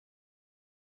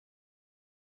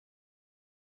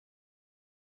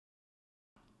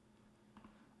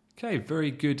Okay, very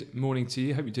good morning to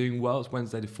you. Hope you're doing well. It's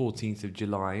Wednesday the 14th of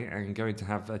July and going to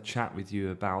have a chat with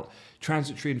you about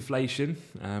transitory inflation.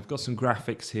 I've got some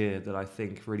graphics here that I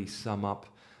think really sum up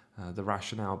the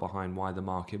rationale behind why the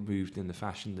market moved in the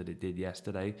fashion that it did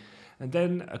yesterday. And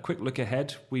then a quick look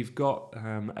ahead. We've got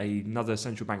another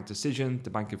central bank decision.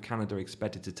 The Bank of Canada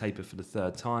expected to taper for the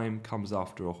third time, comes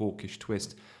after a hawkish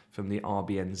twist from the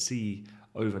RBNZ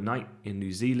overnight in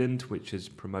New Zealand, which has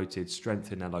promoted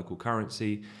strength in their local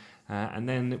currency. And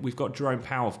then we've got Jerome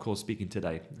Powell, of course, speaking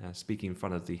today, speaking in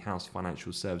front of the House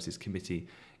Financial Services Committee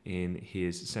in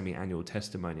his semi-annual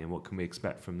testimony, and what can we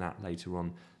expect from that later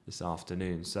on this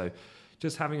afternoon. So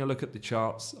just having a look at the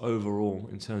charts overall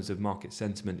in terms of market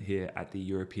sentiment here at the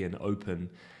European Open,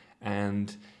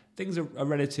 and things are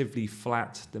relatively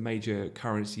flat. The major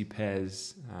currency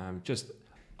pairs just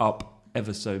up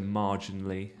ever so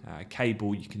marginally.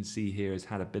 Cable, you can see here, has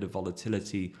had a bit of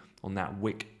volatility on that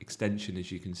wick extension,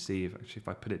 as you can see. If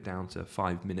I put it down to a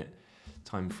 5-minute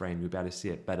time frame, you'll be able to see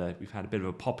it better. We've had a bit of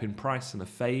a pop in price and a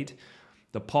fade.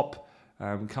 The pop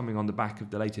coming on the back of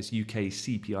the latest UK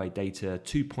CPI data,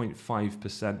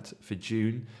 2.5% for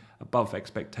June, above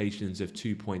expectations of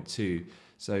 2.2%.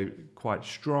 So quite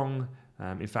strong.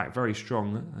 In fact, very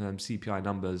strong CPI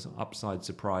numbers, upside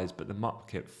surprise, but the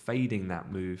market fading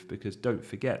that move because don't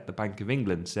forget, the Bank of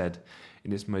England said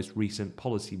in its most recent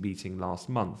policy meeting last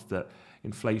month that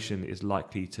inflation is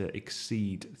likely to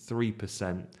exceed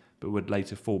 3%, but would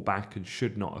later fall back and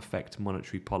should not affect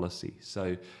monetary policy.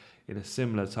 So in a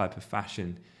similar type of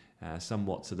fashion,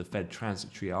 somewhat to the Fed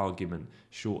transitory argument,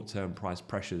 short-term price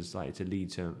pressures likely to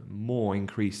lead to more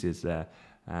increases there.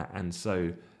 And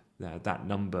so that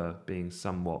number being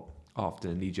somewhat after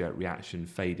a knee-jerk reaction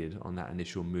faded on that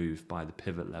initial move by the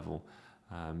pivot level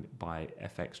by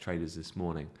FX traders this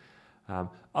morning.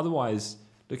 Otherwise,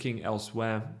 looking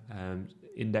elsewhere,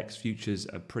 index futures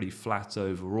are pretty flat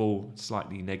overall,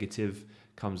 slightly negative,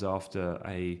 comes after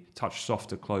a touch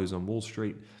softer close on Wall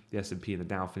Street. The S&P and the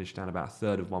Dow finished down about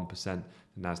 1/3 of 1%.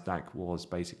 The Nasdaq was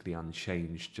basically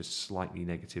unchanged, just slightly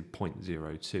negative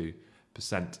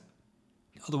 0.02%.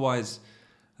 Otherwise,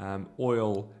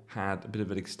 oil had a bit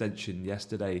of an extension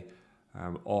yesterday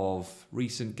of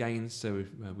recent gains, so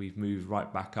we've moved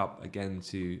right back up again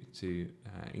to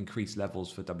increased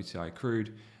levels for WTI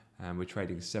crude. We're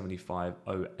trading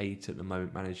 75.08 at the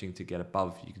moment, managing to get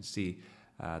above. You can see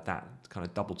that kind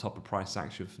of double top of price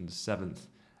action from the 7th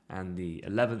and the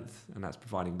 11th, and that's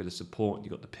providing a bit of support.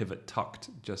 You've got the pivot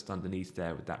tucked just underneath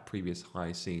there with that previous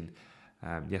high seen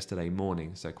yesterday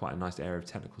morning, so quite a nice area of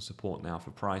technical support now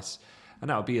for price. And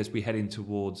that'll be as we head in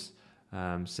towards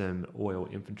some oil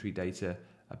inventory data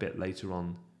a bit later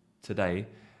on today.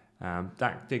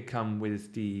 That did come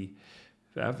with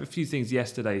a few things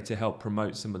yesterday to help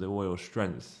promote some of the oil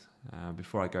strength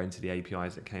before I go into the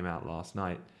APIs that came out last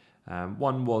night.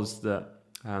 One was that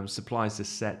supplies are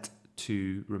set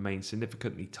to remain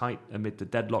significantly tight amid the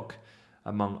deadlock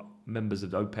among members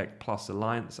of the OPEC Plus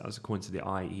alliance. That was according to the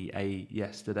IEA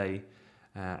yesterday.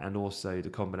 And also the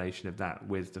combination of that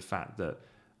with the fact that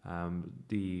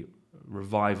the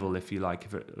revival, if you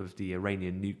like, of the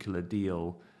Iranian nuclear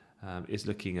deal is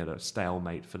looking at a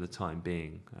stalemate for the time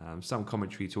being. Some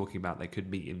commentary talking about they could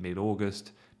meet in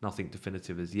mid-August, nothing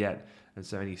definitive as yet, and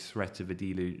so any threat of a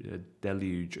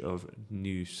deluge of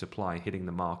new supply hitting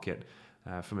the market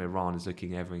from Iran is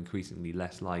looking ever increasingly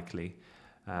less likely.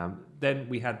 Then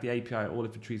we had the API oil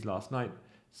inventories last night.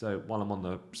 So while I'm on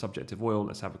the subject of oil,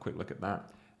 let's have a quick look at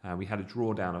that. We had a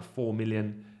drawdown of 4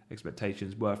 million.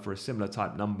 Expectations were for a similar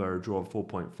type number, a draw of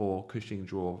 4.4, Cushing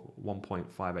draw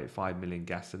 1.585 million,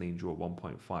 gasoline draw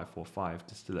 1.545,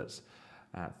 distillates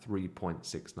at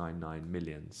 3.699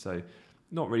 million. So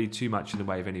not really too much in the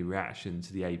way of any reaction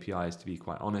to the APIs, to be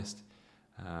quite honest.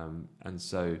 And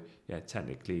so, yeah,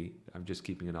 technically, I'm just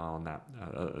keeping an eye on that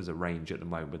as a range at the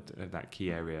moment, with that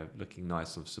key area looking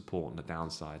nice of support on the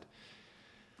downside.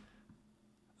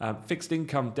 Fixed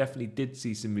income definitely did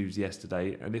see some moves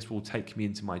yesterday, and this will take me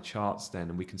into my charts then,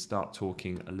 and we can start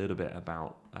talking a little bit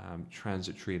about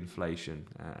transitory inflation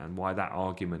and why that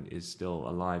argument is still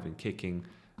alive and kicking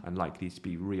and likely to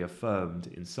be reaffirmed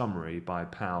in summary by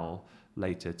Powell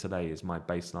later today is my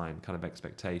baseline kind of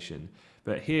expectation.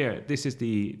 But here, this is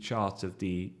the chart of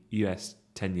the US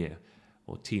 10-year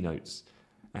or T-notes.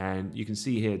 And you can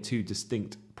see here two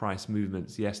distinct price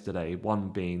movements yesterday, one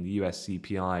being the US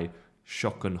CPI,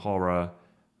 shock and horror,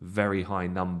 very high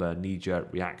number,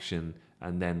 knee-jerk reaction,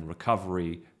 and then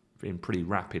recovery in pretty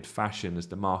rapid fashion as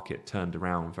the market turned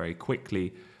around very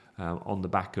quickly on the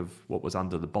back of what was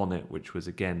under the bonnet, which was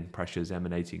again pressures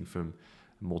emanating from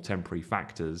more temporary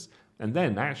factors. And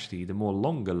then actually the more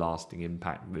longer lasting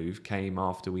impact move came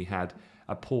after we had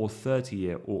a poor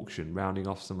 30-year auction rounding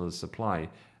off some of the supply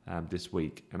this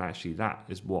week. And actually that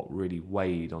is what really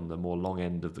weighed on the more long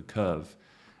end of the curve.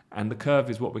 And the curve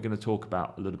is what we're going to talk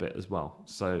about a little bit as well.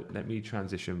 So let me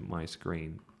transition my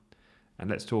screen and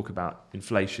let's talk about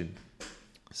inflation.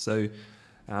 So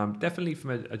definitely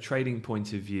from a trading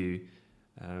point of view,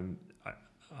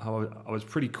 I was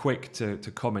pretty quick to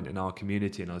comment in our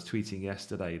community, and I was tweeting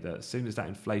yesterday that as soon as that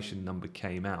inflation number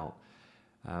came out,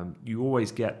 you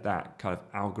always get that kind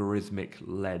of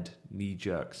algorithmic-led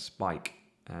knee-jerk spike,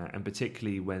 and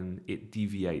particularly when it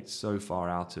deviates so far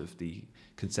out of the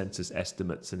consensus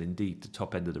estimates and indeed the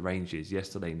top end of the ranges.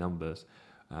 Yesterday numbers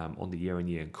on the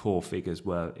year-on-year and core figures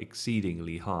were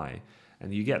exceedingly high,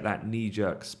 and you get that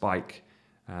knee-jerk spike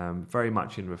very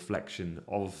much in reflection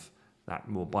of that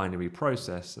more binary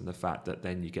process and the fact that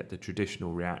then you get the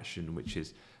traditional reaction, which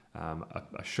is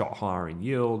a shot higher in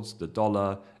yields, the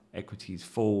dollar, equities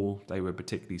fall. They were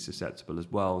particularly susceptible as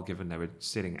well, given they were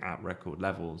sitting at record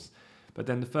levels. But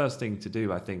then the first thing to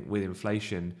do, I think, with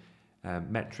inflation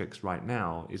metrics right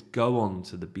now is go on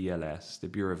to the BLS, the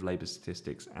Bureau of Labour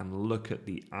Statistics, and look at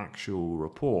the actual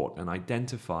report and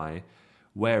identify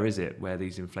where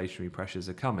these inflationary pressures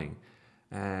are coming.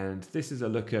 And this is a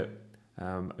look at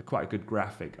quite a good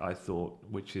graphic, I thought,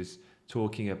 which is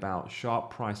talking about sharp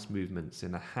price movements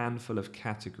in a handful of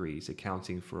categories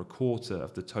accounting for a quarter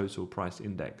of the total price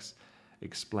index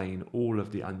explain all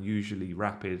of the unusually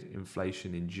rapid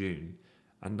inflation in June.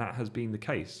 And that has been the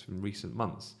case in recent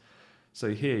months.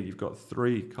 So here you've got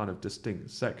three kind of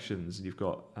distinct sections. You've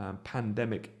got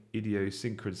pandemic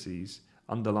idiosyncrasies,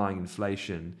 underlying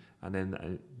inflation,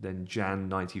 and then Jan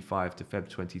 95 to Feb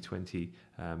 2020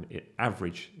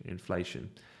 average inflation.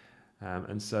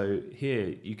 And so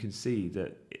here you can see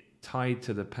that tied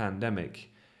to the pandemic,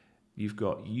 you've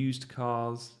got used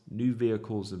cars, new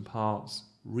vehicles and parts,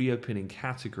 reopening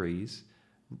categories.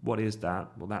 What is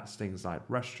that? Well, that's things like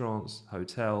restaurants,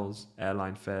 hotels,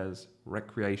 airline fares,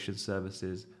 recreation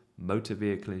services, motor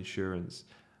vehicle insurance,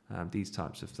 these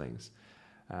types of things.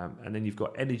 And then you've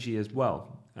got energy as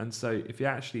well. And so if you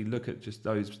actually look at just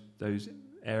those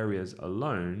areas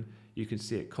alone, you can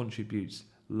see it contributes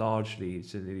largely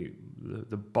to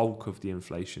the bulk of the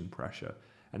inflation pressure.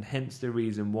 And hence the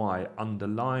reason why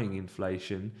underlying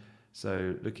inflation,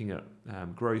 so looking at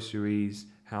groceries,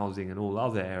 housing and all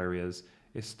other areas,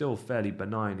 is still fairly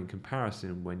benign in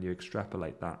comparison when you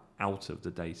extrapolate that out of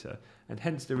the data. And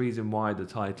hence the reason why the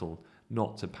title,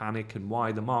 Not to Panic, and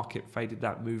why the market faded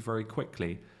that move very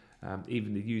quickly.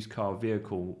 Even the used car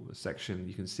vehicle section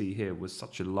you can see here was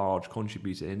such a large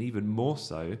contributor, and even more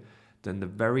so than the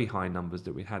very high numbers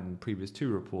that we had in previous two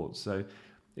reports. So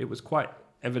it was quite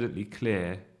evidently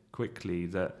clear quickly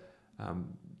that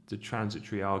the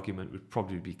transitory argument would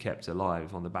probably be kept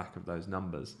alive on the back of those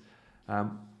numbers.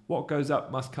 What goes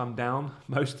up must come down.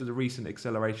 Most of the recent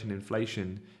acceleration in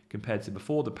inflation compared to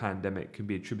before the pandemic can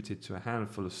be attributed to a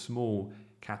handful of small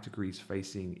categories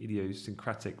facing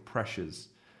idiosyncratic pressures.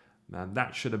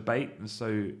 That should abate, and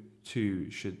so too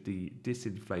should the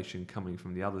disinflation coming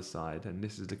from the other side. And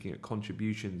this is looking at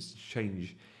contributions to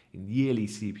change in yearly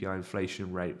CPI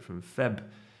inflation rate from Feb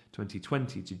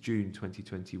 2020 to June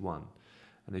 2021.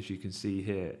 And as you can see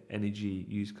here, energy,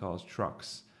 used cars,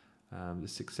 trucks, the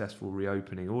successful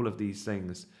reopening, all of these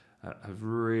things have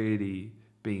really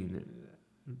been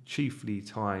chiefly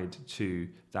tied to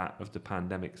that of the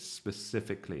pandemic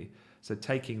specifically. So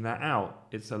taking that out,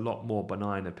 it's a lot more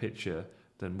benign a picture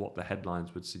than what the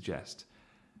headlines would suggest.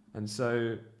 And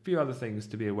so a few other things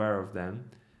to be aware of then.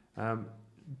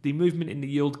 The movement in the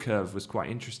yield curve was quite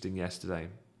interesting yesterday.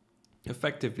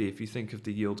 Effectively, if you think of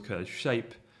the yield curve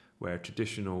shape, where a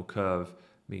traditional curve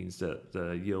means that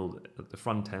the yield at the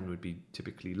front end would be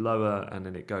typically lower, and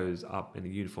then it goes up in a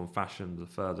uniform fashion the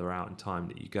further out in time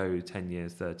that you go, 10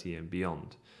 years, 30 and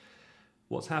beyond.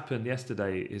 What's happened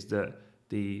yesterday is that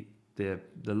the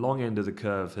long end of the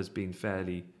curve has been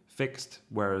fairly fixed,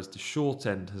 whereas the short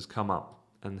end has come up,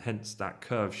 and hence that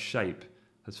curve shape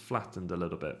has flattened a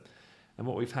little bit. And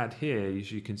what we've had here,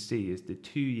 as you can see, is the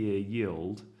 2-year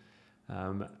yield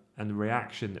and the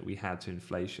reaction that we had to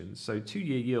inflation. So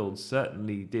 2-year yields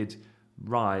certainly did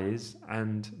rise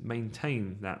and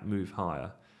maintain that move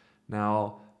higher.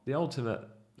 Now, the ultimate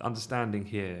understanding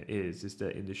here is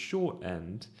that in the short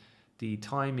end, the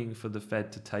timing for the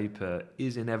Fed to taper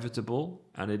is inevitable,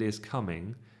 and it is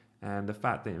coming. And the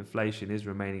fact that inflation is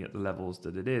remaining at the levels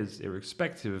that it is,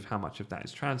 irrespective of how much of that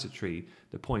is transitory,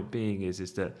 the point being is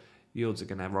that yields are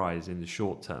going to rise in the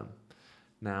short term.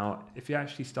 Now, if you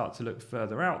actually start to look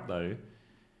further out though,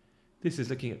 This is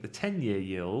looking at the 10-year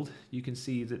yield. You can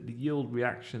see that the yield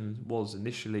reaction was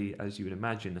initially, as you would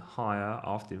imagine, higher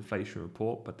after the inflation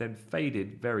report, but then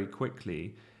faded very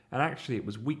quickly. And actually, it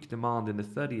was weak demand in the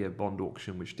 30-year bond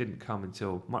auction, which didn't come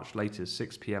until much later,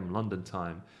 6 p.m. London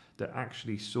time, that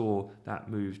actually saw that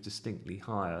move distinctly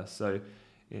higher. So,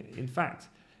 in fact,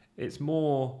 it's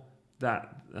more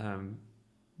that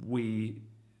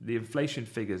the inflation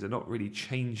figures are not really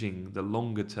changing the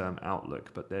longer term outlook,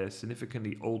 but they're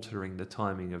significantly altering the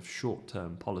timing of short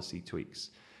term policy tweaks.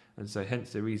 And so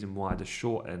hence the reason why the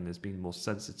short end has been more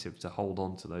sensitive to hold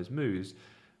on to those moves,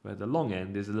 where the long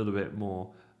end is a little bit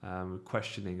more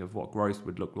questioning of what growth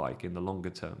would look like in the longer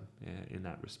term in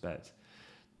that respect.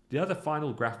 The other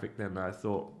final graphic then that I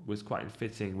thought was quite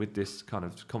fitting with this kind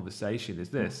of conversation is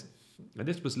this. And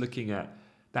this was looking at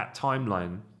that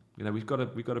timeline. You know, we've got a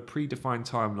predefined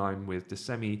timeline with the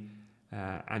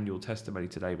semi-annual testimony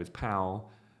today with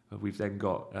Powell. We've then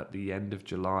got at the end of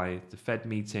July the Fed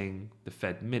meeting, the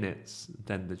Fed minutes,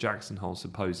 then the Jackson Hole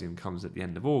Symposium comes at the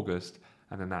end of August,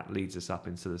 and then that leads us up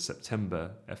into the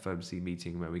September FOMC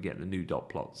meeting where we get the new dot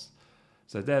plots.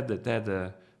 So they're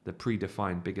the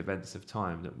predefined big events of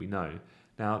time that we know.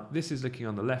 Now, this is looking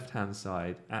on the left-hand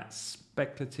side at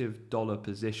speculative dollar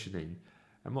positioning.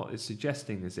 And what it's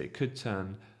suggesting is it could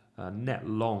turn net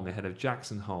long ahead of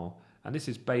Jackson Hole. And this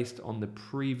is based on the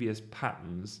previous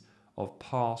patterns of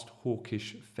past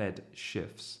hawkish Fed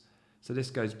shifts. So this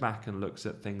goes back and looks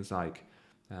at things like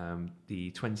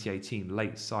the 2018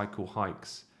 late cycle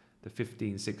hikes, the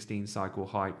 15-16 cycle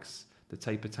hikes, the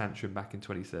taper tantrum back in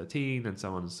 2013, and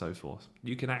so on and so forth.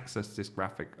 You can access this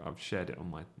graphic. I've shared it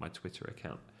on my Twitter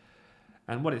account.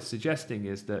 And what it's suggesting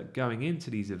is that going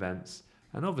into these events,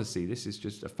 and obviously this is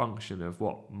just a function of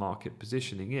what market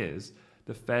positioning is,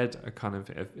 the Fed are kind of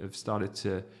have started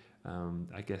to,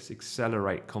 I guess,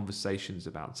 accelerate conversations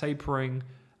about tapering.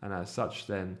 And as such,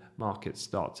 then markets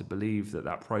start to believe that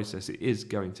that process is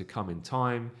going to come in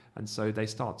time. And so they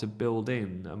start to build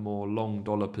in a more long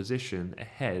dollar position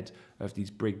ahead of these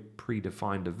big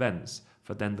predefined events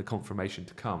for then the confirmation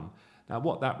to come. Now,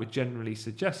 what that would generally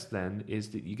suggest then is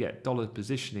that you get dollar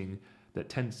positioning that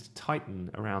tends to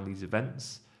tighten around these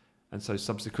events, and so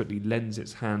subsequently lends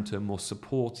its hand to a more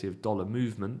supportive dollar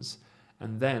movements.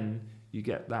 And then you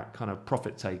get that kind of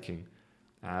profit taking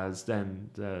as then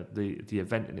the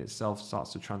event in itself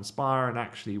starts to transpire. And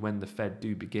actually when the Fed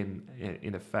do begin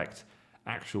in effect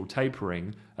actual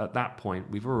tapering, at that point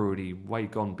we've already way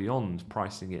gone beyond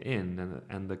pricing it in,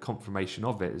 and the confirmation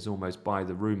of it is almost by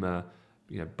the rumor,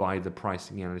 by the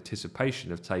pricing and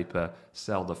anticipation of taper,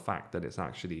 sell the fact that it's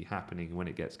actually happening when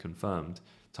it gets confirmed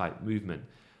type movement.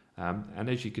 And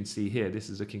as you can see here, this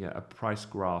is looking at a price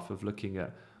graph of looking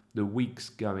at the weeks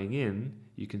going in.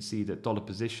 You can see that dollar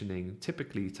positioning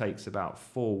typically takes about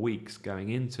 4 weeks going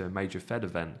into a major Fed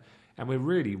event. And we're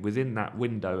really within that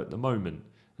window at the moment.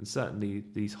 And certainly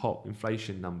these hot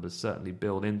inflation numbers certainly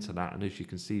build into that. And as you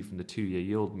can see from the 2-year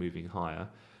yield moving higher.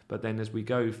 But then as we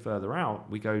go further out,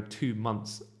 we go 2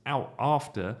 months out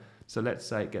after. So let's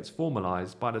say it gets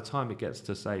formalized. By the time it gets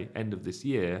to, say, end of this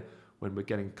year, when we're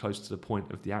getting close to the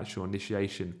point of the actual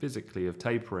initiation physically of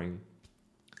tapering,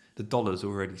 the dollar's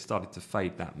already started to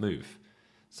fade that move.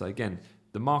 So again,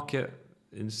 the market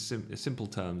in simple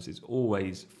terms is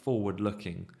always forward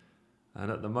looking. And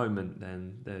at the moment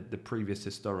then, the previous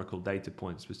historical data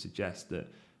points would suggest that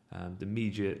the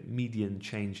median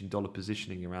change in dollar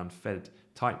positioning around Fed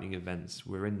tightening events,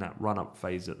 we're in that run-up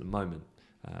phase at the moment.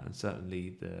 And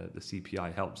certainly the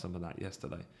CPI helped some of that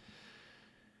yesterday.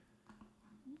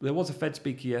 There was a Fed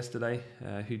speaker yesterday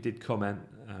who did comment.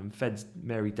 Fed's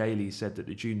Mary Daly said that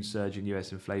the June surge in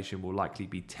US inflation will likely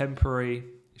be temporary.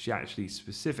 She actually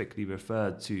specifically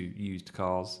referred to used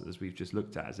cars, as we've just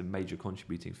looked at, as a major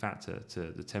contributing factor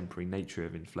to the temporary nature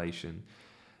of inflation.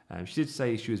 She did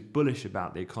say she was bullish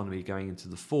about the economy going into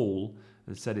the fall,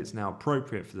 and said it's now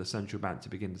appropriate for the central bank to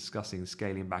begin discussing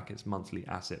scaling back its monthly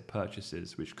asset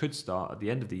purchases, which could start at the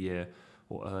end of the year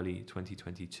or early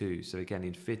 2022. So again,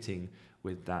 in fitting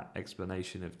with that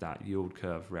explanation of that yield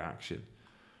curve reaction.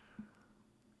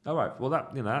 All right, well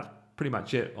that's pretty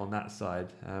much it on that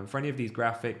side. For any of these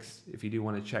graphics, if you do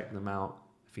want to check them out,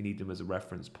 if you need them as a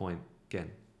reference point, again,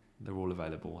 they're all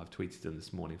available. I've tweeted them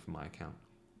this morning from my account.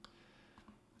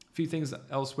 A few things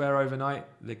elsewhere overnight.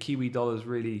 The Kiwi dollar is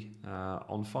really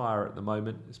on fire at the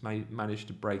moment. It's managed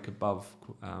to break above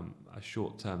a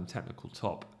short-term technical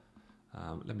top.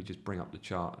 Let me just bring up the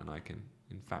chart and I can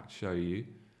in fact show you.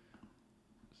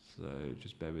 So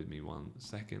just bear with me 1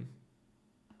 second.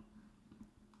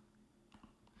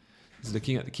 Just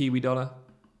looking at the Kiwi dollar.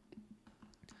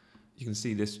 You can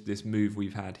see this move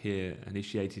we've had here,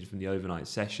 initiated from the overnight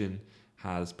session,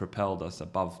 has propelled us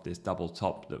above this double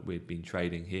top that we've been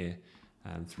trading here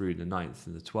through the 9th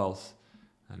and the 12th.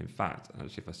 And in fact,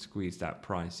 actually, if I squeeze that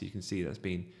price, you can see that's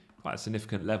been quite a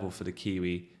significant level for the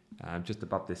Kiwi, just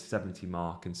above this 70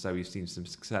 mark. And so we've seen some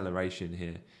acceleration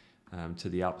here to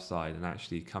the upside, and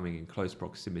actually coming in close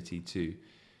proximity to,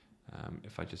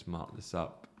 if I just mark this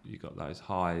up, you've got those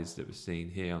highs that were seen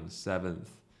here on the 7th,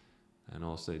 and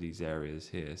also these areas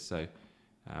here. So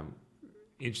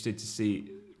interested to see,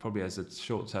 probably as a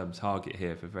short-term target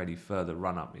here for any further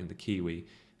run-up in the Kiwi.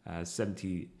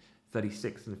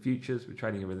 70.36 in the futures. We're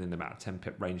trading within about a 10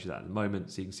 pip range of that at the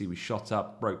moment. So you can see we shot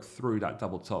up, broke through that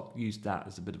double top, used that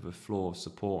as a bit of a floor of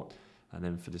support, and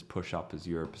then for this push up as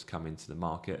Europe has come into the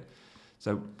market.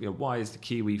 So why is the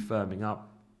Kiwi firming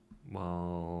up?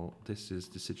 Well, this is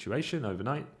the situation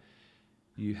overnight.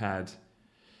 You had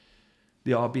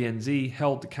the RBNZ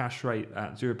held the cash rate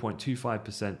at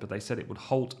 0.25%, but they said it would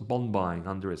halt bond buying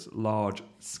under its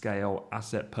large-scale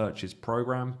asset purchase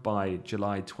program by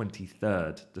July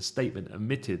 23rd. The statement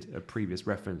omitted a previous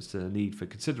reference to the need for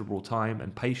considerable time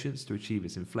and patience to achieve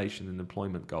its inflation and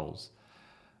employment goals.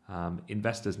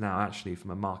 Investors now, actually,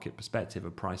 from a market perspective, are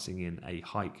pricing in a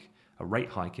rate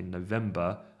hike in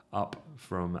November, up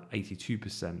from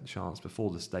 82% chance before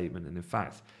the statement, and in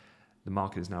fact, the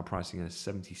market is now pricing in a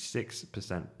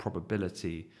 76%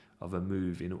 probability of a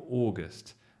move in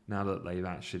August, now that they've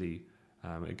actually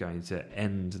are going to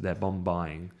end their bond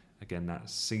buying. Again, that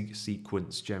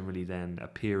sequence generally then a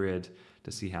period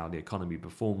to see how the economy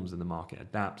performs and the market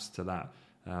adapts to that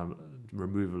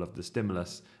removal of the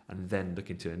stimulus, and then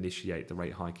looking to initiate the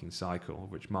rate hiking cycle,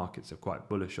 which markets are quite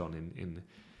bullish on in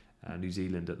New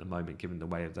Zealand at the moment, given the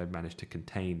way they've managed to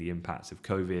contain the impacts of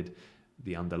COVID,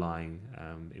 the underlying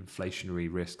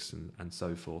inflationary risks and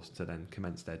so forth, to then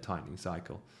commence their tightening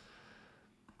cycle.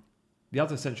 The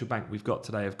other central bank we've got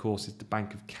today, of course, is the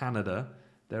Bank of Canada.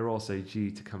 They're also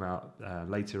due to come out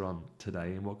later on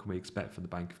today. And what can we expect from the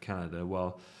Bank of Canada?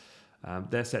 Well,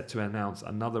 they're set to announce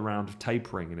another round of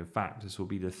tapering. And in fact, this will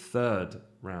be the third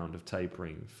round of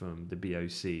tapering from the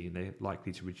BOC. And they're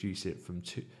likely to reduce it from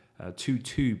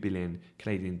 2 billion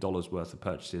Canadian dollars worth of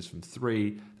purchases from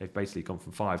 3. They've basically gone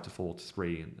from 5 to 4 to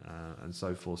 3 and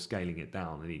so forth, scaling it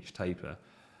down in each taper.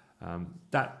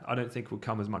 That I don't think will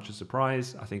come as much a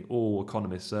surprise. I think all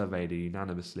economists surveyed are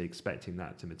unanimously expecting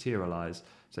that to materialise.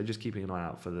 So just keeping an eye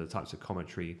out for the types of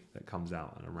commentary that comes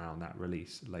out and around that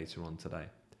release later on today.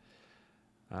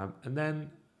 And then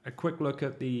a quick look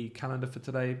at the calendar for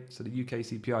today. So the UK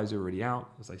CPI is already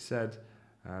out, as I said.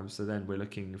 So then we're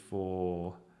looking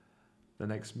for the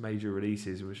next major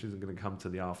releases, which isn't going to come to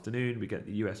the afternoon. We get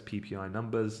the US PPI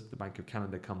numbers. The Bank of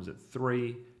Canada comes at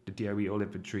 3. The DOE oil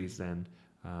inventories then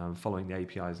following the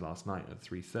APIs last night at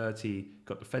 3:30.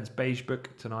 Got the Fed's beige book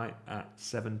tonight at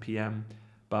 7 p.m.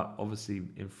 But obviously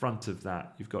in front of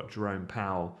that, you've got Jerome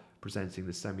Powell presenting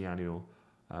the semi-annual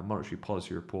monetary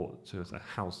policy report to the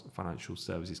House Financial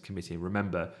Services Committee. And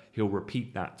remember, he'll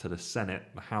repeat that to the Senate.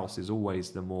 The House is always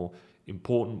the more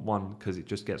important one because it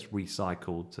just gets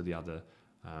recycled to the other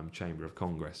chamber of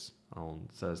Congress on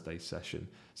Thursday's session.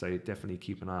 So definitely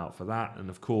keep an eye out for that. And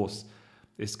of course,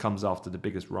 this comes after the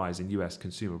biggest rise in US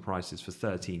consumer prices for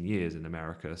 13 years in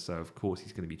America. So of course,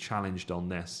 he's going to be challenged on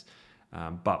this.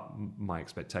 But my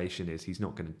expectation is he's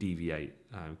not going to deviate,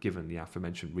 given the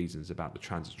aforementioned reasons about the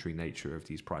transitory nature of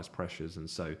these price pressures. And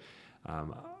so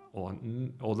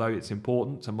although it's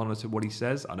important to monitor what he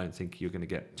says, I don't think you're going to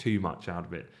get too much out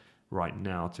of it right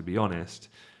now, to be honest.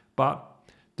 But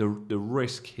the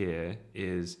risk here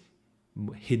is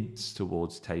hints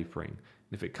towards tapering.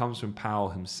 And if it comes from Powell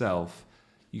himself,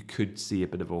 you could see a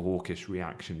bit of a hawkish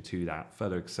reaction to that.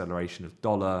 Further acceleration of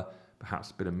dollar, perhaps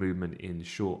a bit of movement in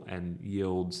short end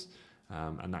yields,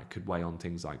 and that could weigh on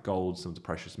things like gold, some of the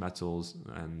precious metals,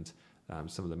 and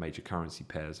some of the major currency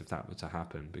pairs if that were to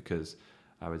happen, because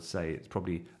I would say it's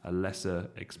probably a lesser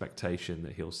expectation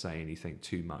that he'll say anything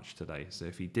too much today. So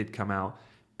if he did come out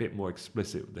a bit more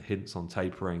explicit with the hints on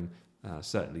tapering,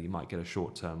 certainly you might get a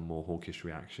short-term, more hawkish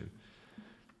reaction.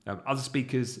 Other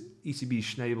speakers, ECB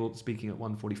Schnabel speaking at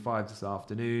 1:45 this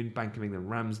afternoon, Bank of England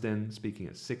Ramsden speaking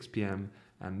at 6 p.m,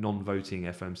 and non-voting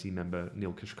FOMC member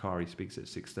Neil Kashkari speaks at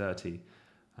 6:30.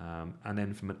 And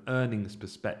then from an earnings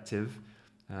perspective,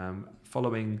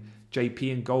 following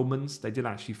JP and Goldman's, they did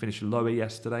actually finish lower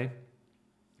yesterday.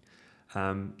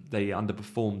 They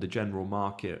underperformed the general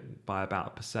market by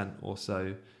about 1% or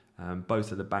so.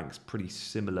 Both of the banks pretty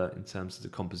similar in terms of the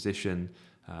composition.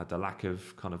 The lack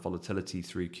of kind of volatility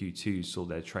through Q2 saw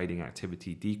their trading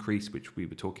activity decrease, which we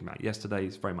were talking about yesterday.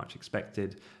 It's very much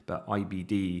expected, but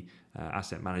IBD,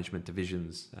 asset management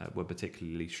divisions, were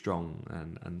particularly strong,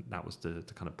 and that was the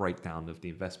kind of breakdown of the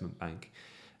investment bank.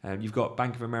 You've got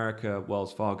Bank of America,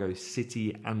 Wells Fargo,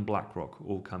 Citi and BlackRock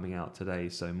all coming out today,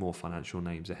 so more financial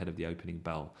names ahead of the opening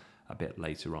bell a bit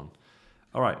later on.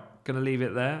 All right, going to leave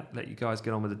it there, let you guys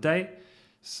get on with the day.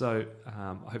 So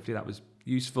hopefully that was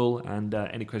useful, and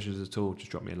any questions at all, just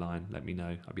drop me a line, let me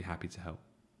know. I'd be happy to help.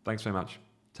 Thanks very much.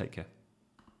 Take care.